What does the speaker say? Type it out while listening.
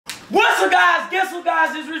What's up, guys? Guess what,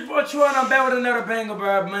 guys? It's RichBoyTroy and I'm back with another banger,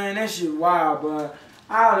 bro. Man, that shit wild, bro.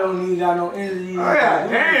 I don't even got no energy. Oh, yeah,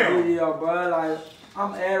 damn. Video, bro. Like,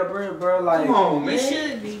 I'm out of breath, bro. Like, come on, man. You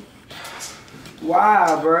should be.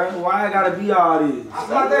 Why, bro? Why I gotta be all this? I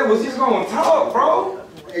thought they was just gonna talk, bro.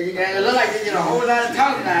 It look like they did a whole lot of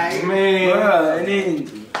talking now. Man. Bro, and then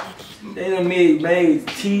they done made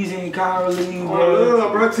teasing Caroline, Oh,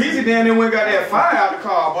 bro. Teasy down there went got that fire out the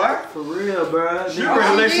car, boy. For real, bro. She ready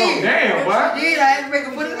to let something down, boy. She did. I had to make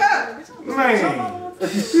her put it up. Man.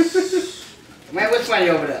 Man, what's funny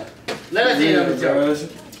over there? Let us hear the joke.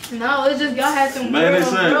 No, it's just y'all had some Man,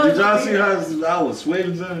 girls. did y'all see how I was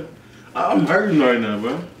sweating, son? I'm hurting right now,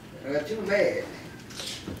 bro. Too bad.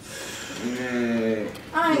 Man.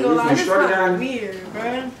 I ain't gonna lie, this is Straight kind down. of weird,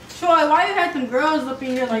 bro. Troy, why you had them girls up in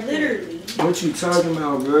here like literally? What you talking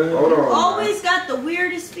about, bro? Hold on. Always got the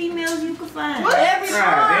weirdest females you could find. What? Every time.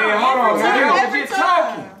 Damn, hold on, man. Every Y'all time. just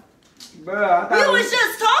talking. Bro, I thought We was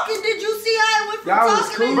just talking. Did you see how it went from Y'all was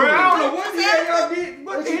talking cool. to Bro, I don't know what the hell y'all did.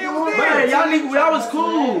 What the hell was Man, that? y'all niggas, y'all was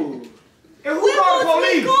cool. And who We called the was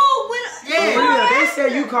police? cool with For real, they said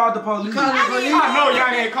you called the police. Called the police. I know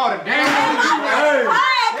y'all ain't called a damn police. Hey. I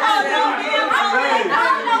ain't called no damn police. I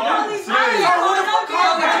don't know police. I ain't called no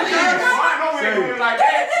damn police. I know we ain't doing it like It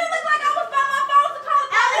that. didn't look like I was by my phone to call the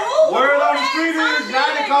police. Word on the street is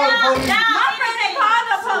Yanni called the police. My friend ain't called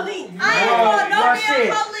the police. I ain't called no Y'all damn said,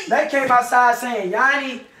 police. they came outside saying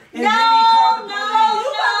Yanni and then he No, called the no,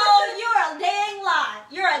 police. you're a dang lie.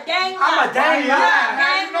 You're a dang lie. I'm a dang You're a lie.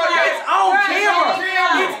 dang No, lie. It's on You're a camera. dang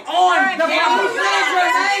lie. It's on You're a the dang police. lie. Said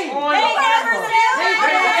your name. On They the never camera. said They my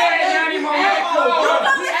said name. Yanni on that You call. go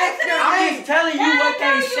I'm listen to them. just telling you what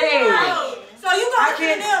they said. So you go I listen to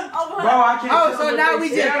can't, them over bro, her. I can't. Oh, tell so what now they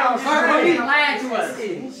we said. just I'm police saying. lying to us.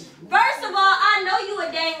 First of all, I know you a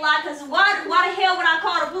dang lie, because why the hell would I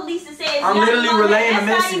call the police and say it's I'm Yanni literally Monet? relaying the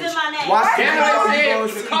That's message. not even my name. Watch the That's video. what You they go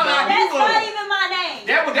said. see, The call bro. out That's you not was. even my name.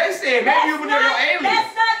 That's what they said. Maybe you were your alias.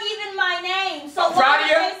 That's not even my name. So why Proud of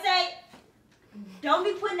would you? they say, don't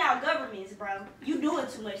be putting out governments, bro. You doing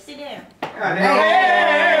too much. Sit down.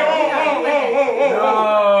 Hey,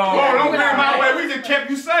 whoa, don't get in my way. We just kept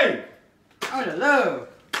you safe. Oh, the love.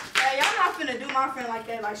 Hey, y'all not finna do my friend like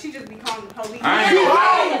that. Like, she just be calling the police. I ain't gonna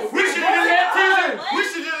lie. We should just let Teasy. We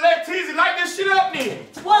should just let Teasy light this shit up then.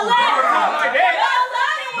 Well, let her. Like that.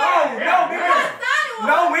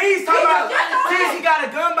 No, we ain't talking about since he got a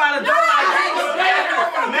gun by the door like that.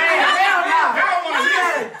 Man, hell no. He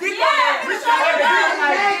got a dick on that. We should let it be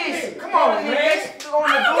like this. Come on, man. On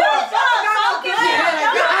the door.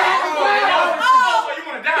 You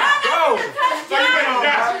wanna die? Bro. So you ready to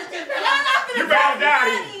die? You ready to die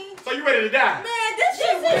then? So you ready to die? Man, this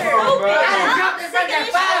shit is Come on, bro. stupid.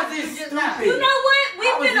 You know what? We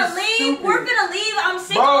finna leave. We're finna leave. I'm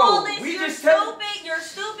sick of Bro, all this. we You're just tell- stupid. You're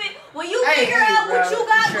stupid. When you Hey, figure hey, out what bro. you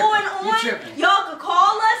got You going tripping. on, y'all could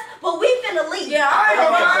call us, but we finna leave. Yeah, I ain't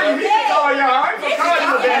gonna call you. He can call y'all. I ain't gonna call you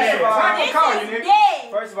with that ass. I ain't gonna call you, This nigga. is dead.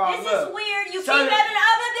 First of all, this look. is weird. You So- keep having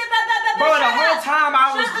Bro, the whole time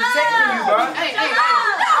I was protecting you, bro. Hey, Shut hey, up. The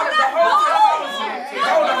whole time I was protecting you.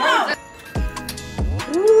 Hold on.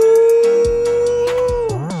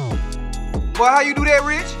 Boy, how you do that,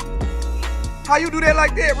 Rich? How you do that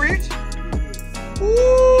like that, Rich?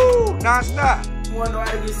 Ooh, non-stop. You wanna know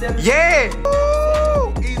how to get 7? Yeah.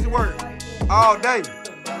 Ooh, easy work. All day.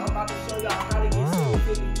 I'm about to show y'all how to get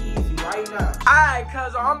 750 easy right now. Alright,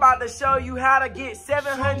 cuz I'm about to show you how to get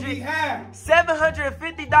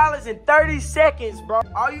 $750 in 30 seconds, bro.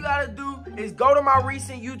 All you gotta do is go to my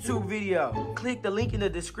recent YouTube video. Click the link in the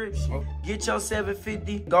description. Get your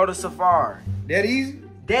 750, go to Safari. That easy?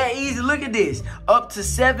 That easy, look at this. Up to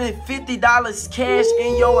 $750 cash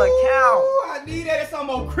in your account. Ooh, I need that. It's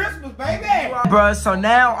almost Christmas, baby. Bruh, so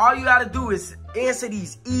now all you gotta do is answer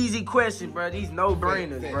these easy questions, bruh. These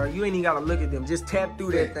no-brainers, bruh. You ain't even gotta look at them. Just tap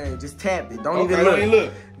through that thing. Just tap it. Don't even look. Don't even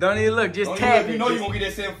look. Don't even look. Just Don't tap even look. it. You know Just- you gonna get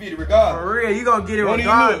that 750 regardless. For real, you gonna get it Don't even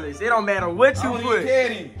regardless. It don't matter what I you don't even put. care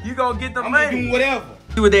then. You gonna get the I'm gonna money. do whatever.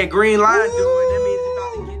 See what that green line doing? That means it's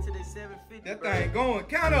about to get to this 750. That bruh. thing going.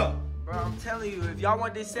 Count up. Bro, I'm telling you, if y'all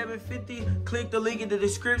want this 750, click the link in the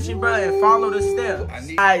description, bro, and follow the steps.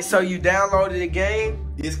 Alright, so you downloaded the game.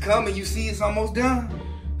 It's coming. You see it's almost done.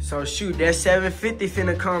 So shoot, that 750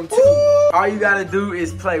 finna come too. All you gotta do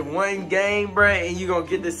is play one game, bruh, and you gonna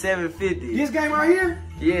get the 750. This game right here?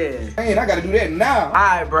 Yeah. Man, I gotta do that now.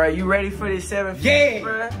 Alright, bruh, you ready for this 750, Yeah.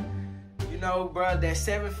 bruh? You know, bruh, that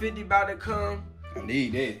 750 about to come. I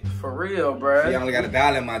need that. For real, bruh. See, I only got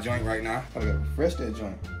 $1 in my joint right now. I gotta refresh that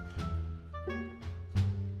joint.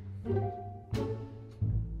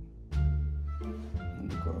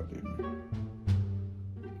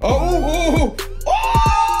 Oh, ooh, ooh, ooh.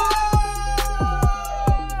 Oh!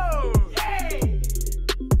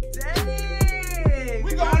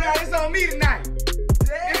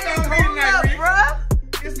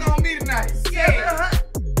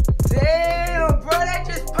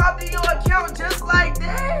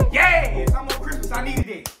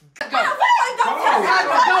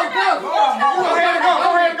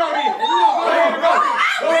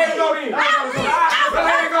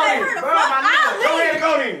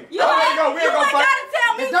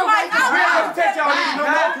 twice. We ain't gonna protect y'all niggas no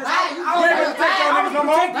more. We ain't gonna protect y'all niggas no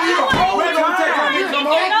more. We ain't gonna protect y'all niggas no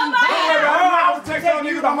more. Don't worry about it. I'm not protect y'all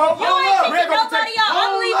niggas no more. You ain't kicking nobody out.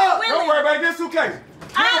 I'm leaving Willie. Don't worry about it. Get a suitcase.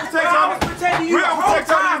 We ain't protect y'all niggas. protecting you the whole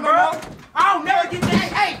time, bro. I don't never get that.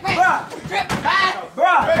 Hey, bro. Bro,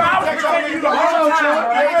 I was protecting you the whole time.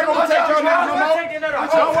 We ain't gonna protect y'all niggas no more.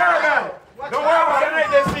 Don't worry about it. Don't worry about it. It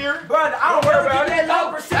ain't that serious. Brother, I don't never get that love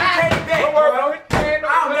reciprocated back. Don't worry about it.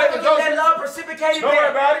 I don't never get that love reciprocated back. Don't worry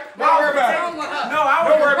about it. Don't worry about it. No, I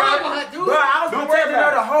was bro, I was protecting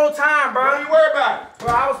her the whole time, bro. Don't you worry about it. Bro,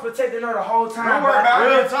 I was protecting her the whole time. Don't worry about it.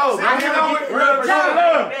 Real talk. I never get the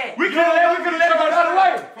love back. We could've let it go the other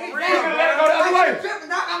way. We could've let it go the other way.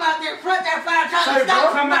 I'm out there in front that fire trying Say, to stop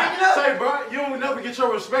bro, somebody. Say, bro, you don't never get your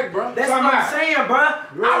respect, bro. That's what I'm saying, bro.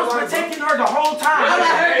 I was protecting her the whole time. I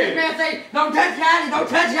heard this man say, don't touch Yanni, don't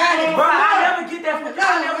touch Yanni. Bro, I never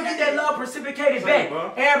get that love reciprocated back.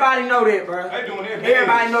 Everybody know that, bro. They doing that.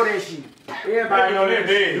 Everybody know that shit. Everybody know that.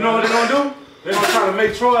 You You know what they gonna do? They gonna try to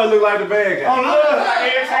make Troy look like the bad guy. On love,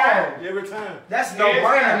 every time. Every time. That's no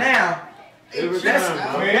brainer now. Every That's time,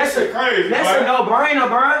 bro. Man, that's crazy, That's a bro. no brainer,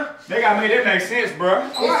 bro. They gotta make that make sense, bro.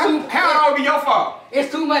 How it all be your fault?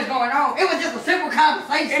 It's too much going on. It was just a simple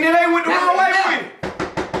conversation. And then they went the wrong way with it.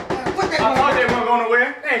 What they I told you they wasn't going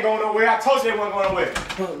nowhere. They ain't going nowhere. I told you they wasn't going nowhere.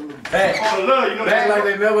 Back. On the love, you know Back that. like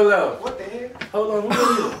they never left. What the hell? Hold on, what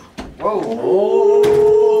are you?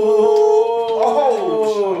 Whoa.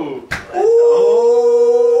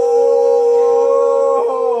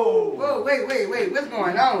 Oh. Whoa, wait. What's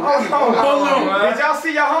going on? Hold on. Did y'all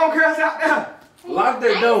see your homegirls out there? Lock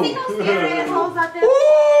that door. I ain't see no scary ass hoes out there.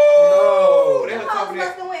 Ooh. They Them was hoes talking must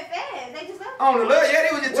that. have went fast. They just left. On the love, yeah,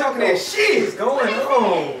 they was just talking that shit. What's going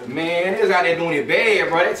on? Man, they was out there doing it bad,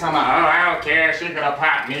 bro. They talking about, oh, I don't care. She could have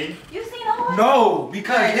popped me. You seen the hoe? No,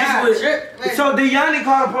 because this was. So did Yanni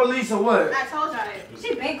call the police or what? I told y'all that.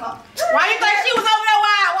 She been caught. Why you think she was over there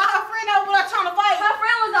while her friend over there trying to fight? Her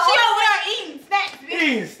friend was She over there eating snacks.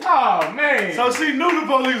 East. Oh, man. So she knew the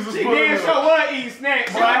police was she pulling damn up. sure was eating snacks,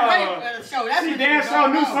 boy. She damn sure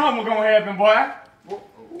knew something was gonna happen, boy.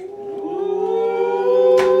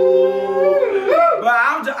 But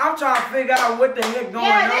I'm trying to figure out what the heck going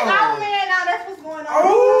Yeah, this on. old man now, that's what's going on.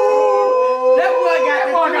 Oh, that boy got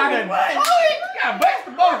that. Oh, he got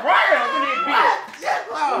busted both right up in this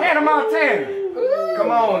bitch. Hannah Montana. Come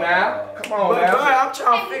on now. Come on But now. I'm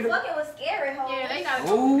trying to They figure. fucking was scary hoes. Yeah, they got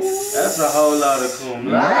That's a whole lot of cum.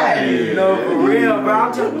 You know, for real, bro.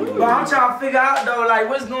 I'm trying to figure out though, like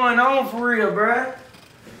what's going on for real, bro.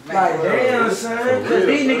 Like damn, son, cause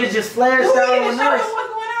these niggas just flashed out on us.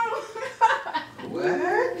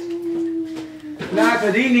 Nah,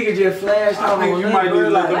 cause these niggas just flashed out on us. You might need to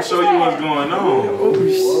let them show you what's going on.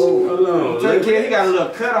 Hold on. Take care, he got a little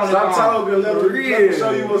cut on his arm. Stop talking, let them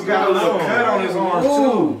show you what's Got a going little on. cut on his arm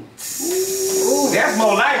too. That's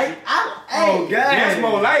more like it. Oh god, That's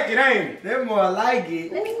more like it, ain't it? they're more like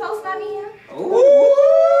it. Let me post my DM. Ooh.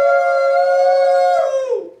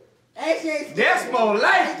 That's more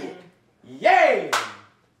like it. Yeah.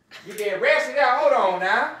 You get arrested out. Hold on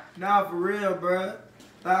now. Nah, for real, bro.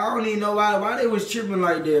 Like, I don't even know why they was tripping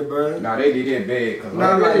like that, bro. Nah, they did that bad. Cause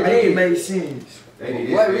Nah, like make it make sense. they did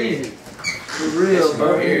that what bad. reason? For real,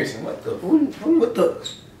 bro. What the? What the?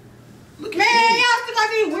 Look Man, at y'all still got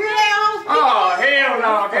these weird ass hoes. Oh hell no,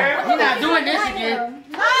 okay. We're not doing this again.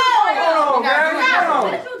 No. Hold on, man. What Hold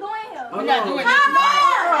on. you doing here? We're not doing this Come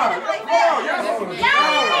again. on.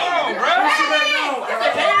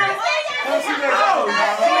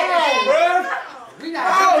 We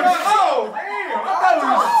not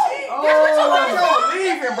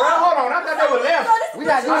Leaving, bro. Hold on. I thought they were left. We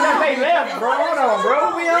not I thought they left, bro. Hold on, bro.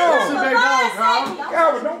 We on. Sit back down, Carl.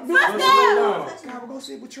 Calvin, don't do Sit back down. Calvin, go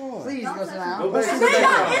sit with Troy. Please go sit down. Go sit back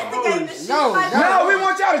down. No, we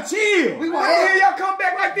want y'all to chill. We want- I didn't hear y'all come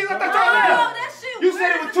back like this. I thought y'all left. You said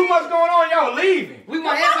it was too much going on. Y'all leaving. We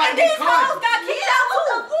want everybody to be cautious.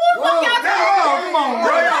 Come on,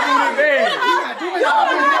 bro. Y'all doing it bad. Y'all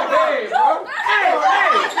doing it bad, bro. Hey,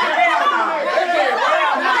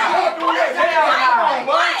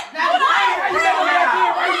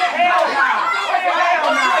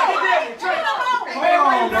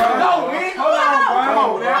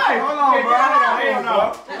 hell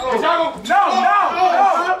no.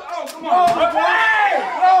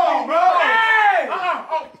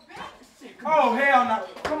 Oh hell no!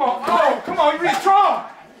 Come on! Oh, come on! You need Troy!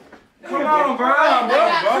 Come on, bro!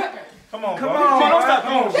 Come on, don't stop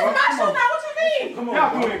going, bro. What you mean? Come on,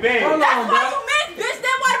 y'all doing it bad. Hold on, bro. Bitch,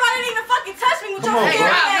 that white boy didn't even fucking touch me with your Come on, scary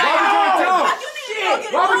bro. ass.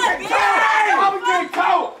 Why we can't talk? Why we can't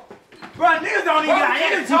talk? Bro, niggas don't even got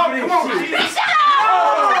energy for this Come on, shit. shit. Shut up!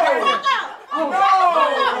 Oh, no!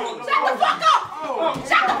 go.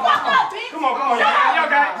 Shut the fuck up, bitch. Come on. Y'all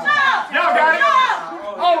got it. Y'all got it.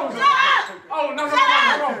 Oh, Shut up. Oh, no. Shut up,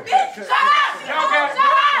 bitch. Shut up. Y'all got it. Shut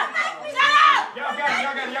up. Shut up. Y'all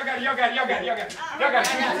got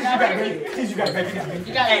it. Tease, you got it, baby.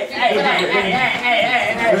 You got it. Hey.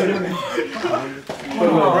 Hold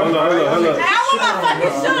on. I want my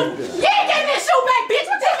fucking shoe. You ain't getting this shoe back, bitch.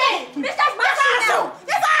 What you mean? Bitch, that's my shoe.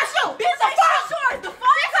 This our shoe. Bitch, the fuck short. The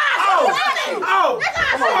fuck? This our shoe. This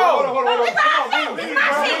our shoe. Hold on. This our shoe. This my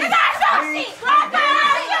shit. This our shoe. It's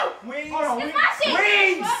my shit.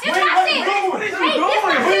 It's my shit. What is you doing?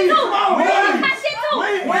 It's my shit too.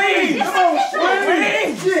 Wings! It's my shit too.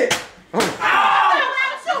 Wings! Shit!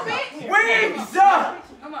 Wings up!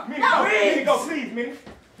 Minnie, go, please, Minnie.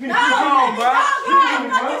 No, I'm not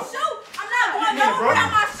going nowhere without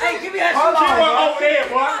my shoe. Hey, give me that Hold shoe. on, over there,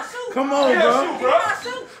 boy. Come on, bro.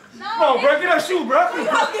 Come on, bro. Get that shoe, bro.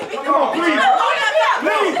 Come on, please.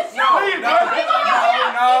 Please, bro.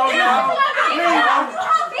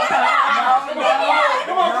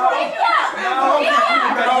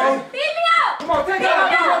 Come on, take it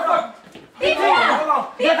out.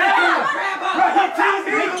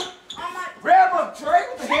 Grab up, Troy.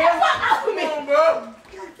 What the hell? Come on, bro.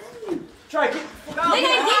 Try to get. Nigga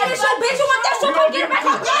ain't getting this shoe, bitch. You want that shoe? Come get it back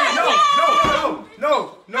up there.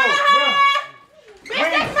 No. Bitch,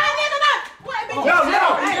 that's my nigga now. What, bitch?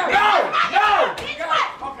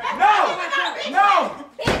 No.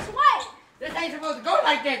 Bitch, what? This ain't supposed to go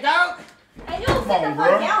like that, dog. Hey, you sit the fuck down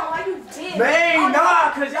while you did. Man,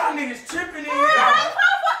 nah, cause y'all niggas tripping in here. How the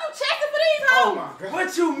fuck you checking for these hoes? What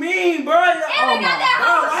you mean, bro? And we got that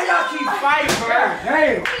hoe. Why y'all keep fighting, bro?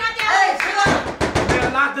 Damn. We got that hoe.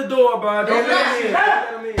 Man, lock the door, bro. Don't let him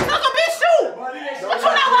in. Look a bitch shoe. What you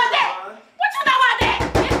know about that? What you know about that?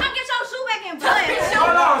 Bitch, come get your shoe back in play.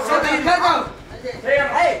 Hold on,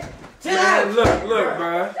 Hey, chill out. man, look,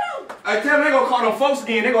 bro. I tell them they gonna call them folks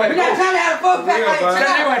again. They gonna have We to got go. time to have a fuck back like They chill gonna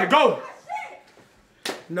out. have to go.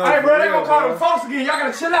 No, Hey, bro, they for gonna real, call bro. them folks again. Y'all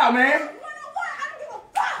gotta chill out, man.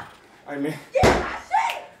 Hey, man.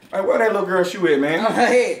 Hey, where that little girl shoe at, man? On her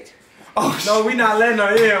head. Oh, No, we not letting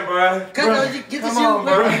her in, bro. Get the Come shoe, on,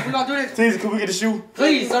 bro. bro. We gonna do this. Teaser, can we get the shoe?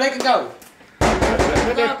 Please, so they can go.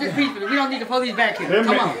 Stop this peacefully. We don't need the police back here.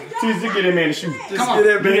 Come on. Teaser, get that man the shoe. Just Come on. get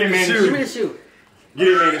that Get man that man the the Give me shoe. the shoe. Get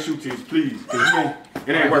that man the shoe, Teaser, please. Cause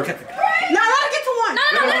it ain't working. No, let her get to one. No,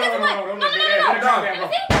 let her get to one. Don't let it calm down, bro.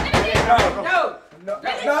 No.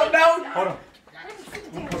 Hold on.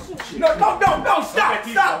 No, stop,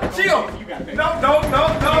 chill. You got that. No.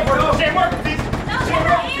 It ain't working,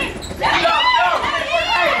 Teaser.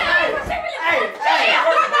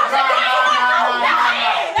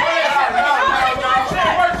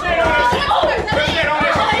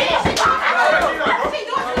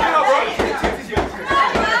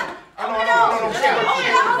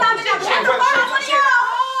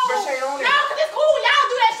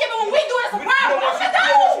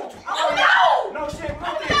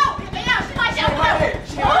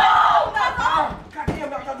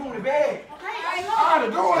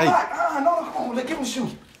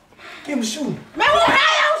 Give him the shoe. Man, what the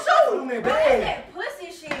hell shoe? Put him in bed. That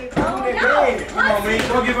pussy shit, Put bro. him in bed. Come on, man.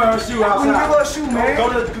 Go give her her shoe outside. Give her a shoe, man. Go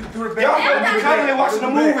to the bed. Y'all gonna be cuddling watching the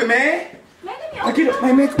movie, man. Get up,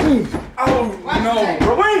 man, come in. Oh, no.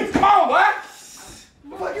 Bro, wait, come on, boy.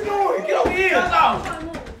 What you doing? Get over here.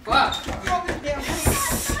 Fuck.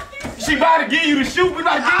 She about to give you the shoe. We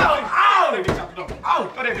about to give you the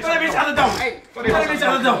Throw that bitch out the door. Hey, Throw that bitch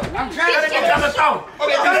out the door. I'm Throw trying that to bitch out the door. Throw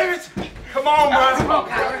that bitch. Come on, bro. Come on,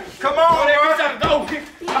 bro. Throw that bitch out the door.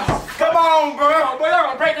 Come on, bro. Boy, y'all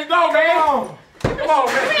gonna break this door, man. Come on,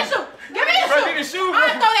 man. Give me the shoe. Give me the Bro, shoe. get the shoe, I'll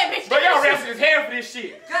bro. throw that bitch. Bro, Give me y'all the shoe. resting his hair for this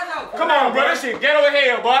shit. go. Come on, bro. This shit get over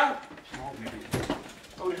here, boy.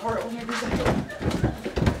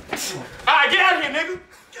 Alright, get out of here, nigga.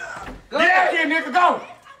 Get out of here, nigga. Go.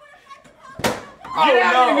 Get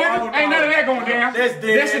out of here, nigga. Ain't none of that going down. That's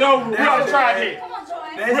dead. That shit over. We already tried that. Come on, Troy.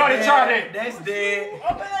 That's We already tried dead. that. That's dead.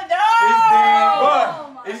 Open the door.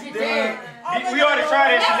 It's Boy, dead. we already tried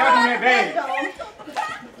that shit. Y'all doing that bad.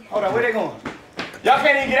 Hold on, where they going? Y'all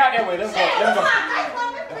can't even get out that way. Let's go. Let's go.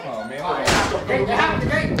 Oh, man. Hold on. Hey, the house, the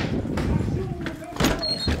gate.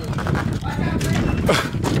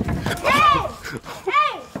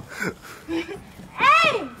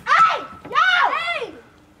 Hey, yo! Hey!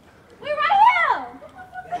 We right here!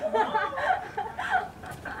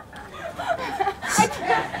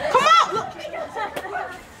 Come on!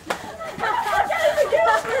 Look.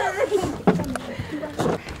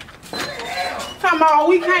 Come on,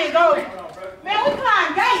 we can't go. Man, we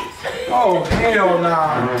climb gates. Oh, hell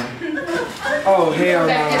nah. Oh, hell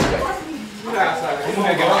nah. Come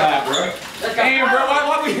on, get outside, bro. Damn, bro.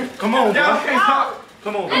 Why we... Come on, bro. Y'all can't talk.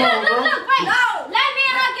 Come on, Look, wait. No. Let me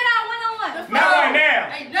and her get out one-on-one. Not right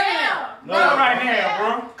now. Not right now, bro.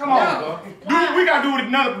 Come on, bro. We gotta do it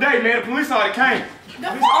another day, man. The police already came.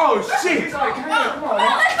 Oh, shit. Police already came. Come on, man. Wait,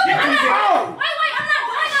 I'm not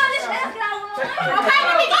going on this. Let's get out one-on-one. Okay,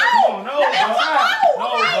 let me go. No, Let me go.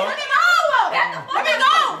 Let me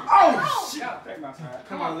go. Oh, shit. Take my time.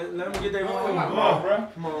 Come on, let me get that one. Come on, bro.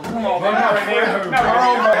 Come on, bro. Not right there. Not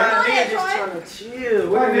right there. Nigga just trying to chill.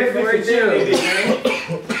 What is this chill?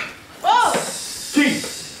 Oh. Keith.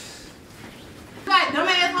 Like, dumb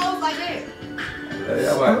assholes like that.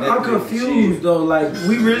 I'm confused though. Like,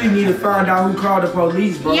 we really need to find out who called the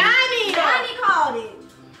police, bro. Yanni called it.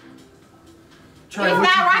 Trey, It's what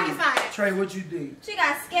not you rocket did? science. Trey, what you did? She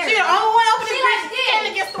got scared. She the only one opening this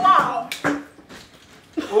bitch against the wall.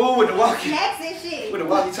 Ooh, with the walkie. Next and shit. With the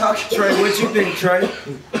walkie-talkie. Trey, what you think, Trey?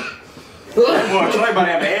 Boy, Trey about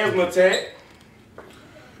to have an asthma attack.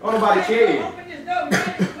 Don't nobody care. Open this door, man.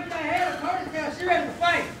 Put that head on Curtis down. She ready to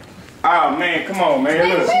fight. Oh, man, come on, man. Man,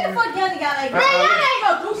 Look. where the fuck Yanni got like that? Man, Yanni ain't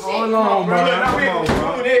gonna do shit. Hold on, bro. Come on,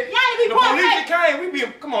 Yanni be the part police right. came. We be,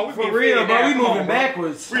 come on, we For be real, bro. We Come on, moving bro.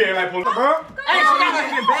 backwards. We ain't like police, bro. Hey, she got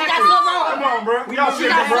moving backwards. Come on, bro. We don't She see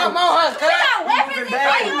got that, bro. something on her. We got weapons and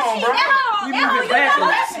back. shit. Come on, bro. We moving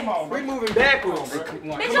backwards. Come on, bro. We moving backwards.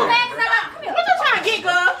 Bitch, you mad 'cause I got, come here. What you trying to get,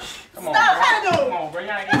 girl? Come on, Stop bro. trying to do. Come on, bro.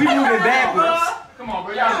 Y'all ain't We moving backwards. Come on,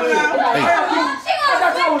 bro. Y'all good. Come on,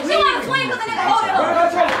 bro. She wanna swing 'cause the nigga hold it up.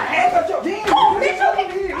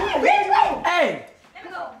 Hey, Let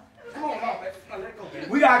me go.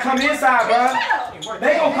 we gotta come inside, bro.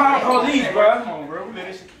 They gonna call police, bro. Come on, bro. We let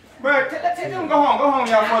this shit. Bro, let them go home. Go home,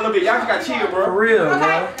 y'all, for a little bit. Y'all just gotta chill, For bro. real,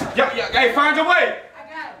 bro. Hey, find your way.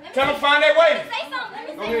 Tell them find their way. Say something. Let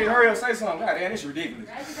me Go say ahead, something. hurry up, say something. God damn, this is ridiculous.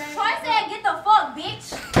 Troy said, get the fuck,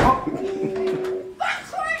 bitch. Fuck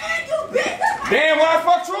Troy and you, bitch. Damn, why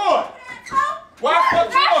fuck Troy? Why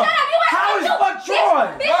fuck Girl, Troy? shut up. You ain't How is fucking fuck Troy?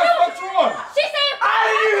 Bitch, Why you- fuck Troy? She said, fuck I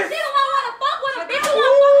didn't her. even- She the one wanna fuck with him, bitch.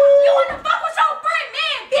 You wanna fuck with your friend,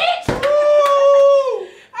 man, bitch.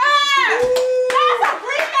 That's a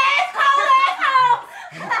freak ass, cold asshole.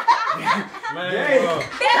 Man, That's why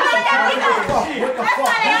they got What the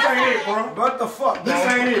fuck? This ain't it, bro. what the fuck, This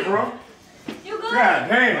bro? ain't it, bro. You good? God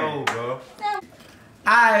damn. No, bro.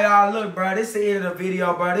 Alright, y'all, look, bro. This the end of the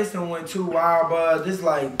video, bro. This done went too wild, bro. This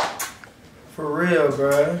like, for real,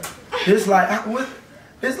 bro. This like, what?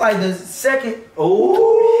 This like the second. Bro,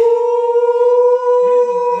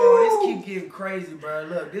 this keep getting crazy, bro.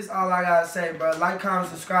 Look, this all I gotta say, bro. Like, comment,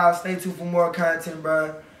 subscribe. Stay tuned for more content,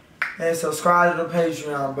 bro. And subscribe to the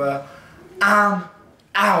Patreon, bro. I'm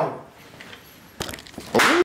out.